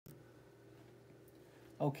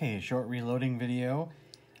Okay, short reloading video.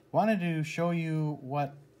 Wanted to show you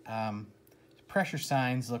what pressure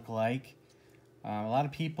signs look like. A lot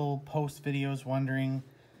of people post videos wondering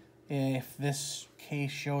if this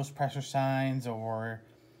case shows pressure signs or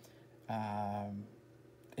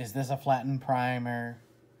is this a flattened primer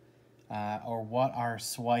or what are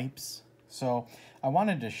swipes. So I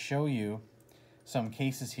wanted to show you some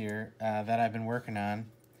cases here that I've been working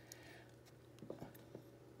on.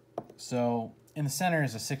 So in the center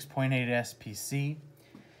is a 6.8 SPC,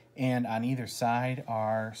 and on either side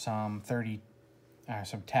are some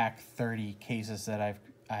TAC 30 cases that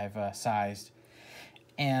I've sized,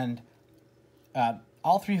 and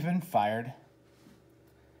all three have been fired.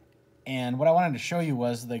 And what I wanted to show you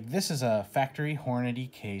was, like, this is a factory Hornady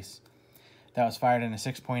case that was fired in a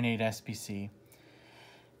 6.8 SPC.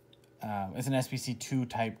 It's an SPC2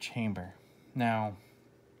 type chamber. Now,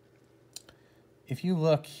 if you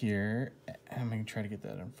look here, I'm going to try to get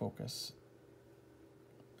that in focus.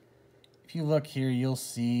 If you look here, you'll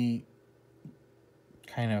see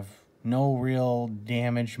kind of no real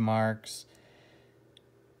damage marks.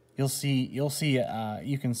 You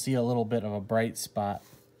can see a little bit of a bright spot.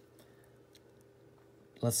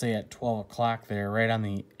 Let's say at 12 o'clock there, right on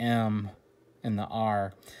the M and the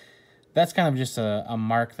R. That's kind of just a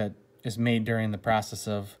mark that is made during the process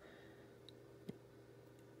of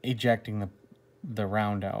ejecting the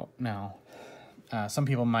round out. Now, some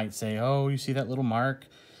people might say, oh, you see that little mark?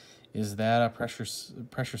 Is that a pressure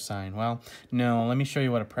sign? Well, no, let me show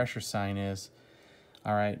you what a pressure sign is.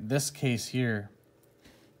 All right, this case here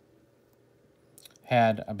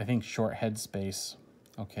had, I think, short head space,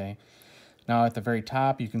 okay? Now, at the very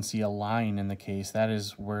top, you can see a line in the case. That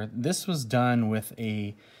is where this was done with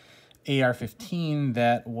a AR-15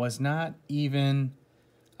 that was not even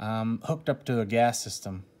hooked up to a gas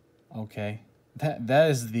system, okay? That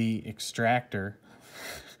is the extractor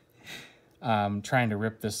trying to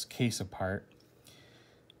rip this case apart.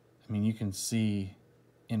 I mean, you can see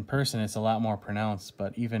in person it's a lot more pronounced,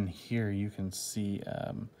 but even here you can see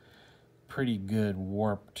pretty good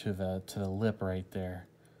warp to the lip right there.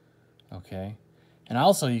 Okay, and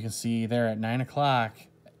also you can see there at 9 o'clock,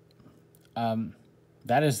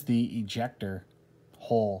 that is the ejector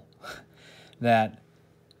hole that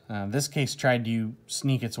this case tried to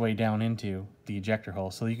sneak its way down into the ejector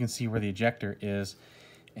hole. So you can see where the ejector is,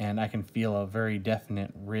 and I can feel a very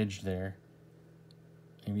definite ridge there.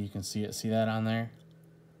 Maybe you can see it. See that on there?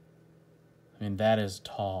 I mean, that is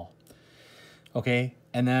tall. Okay,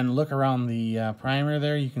 and then look around the primer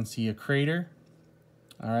there. You can see a crater.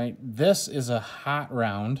 All right, this is a hot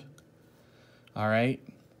round. All right,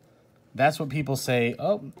 that's what people say.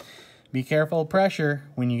 Oh, be careful of pressure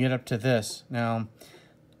when you get up to this. Now,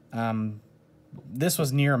 this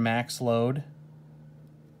was near max load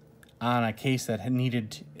on a case that had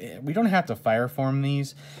needed we don't have to fire form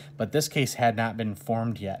these, but this case had not been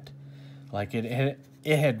formed yet. Like it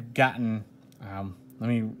had gotten, let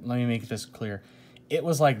me make this clear. It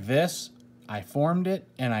was like this. I formed it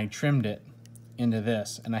and I trimmed it into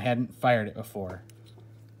this, and I hadn't fired it before.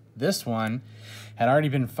 This one had already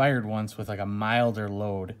been fired once with like a milder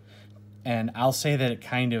load, and I'll say that it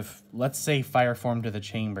kind of, let's say, fire formed to the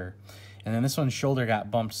chamber, and then this one's shoulder got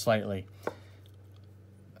bumped slightly.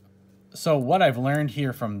 So what I've learned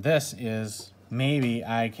here from this is maybe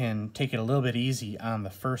I can take it a little bit easy on the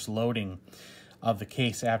first loading of the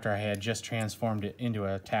case after I had just transformed it into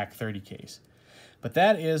a TAC 30 case. But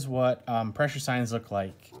that is what pressure signs look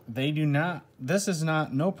like. They do not, this is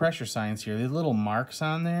not, no pressure signs here. The little marks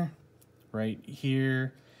on there, right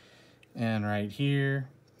here and right here,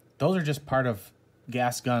 those are just part of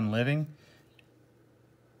gas gun living.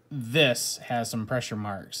 This has some pressure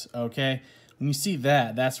marks, okay? When you see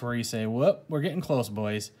that, that's where you say, whoop, we're getting close,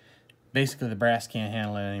 boys. Basically, the brass can't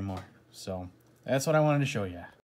handle it anymore. So that's what I wanted to show you.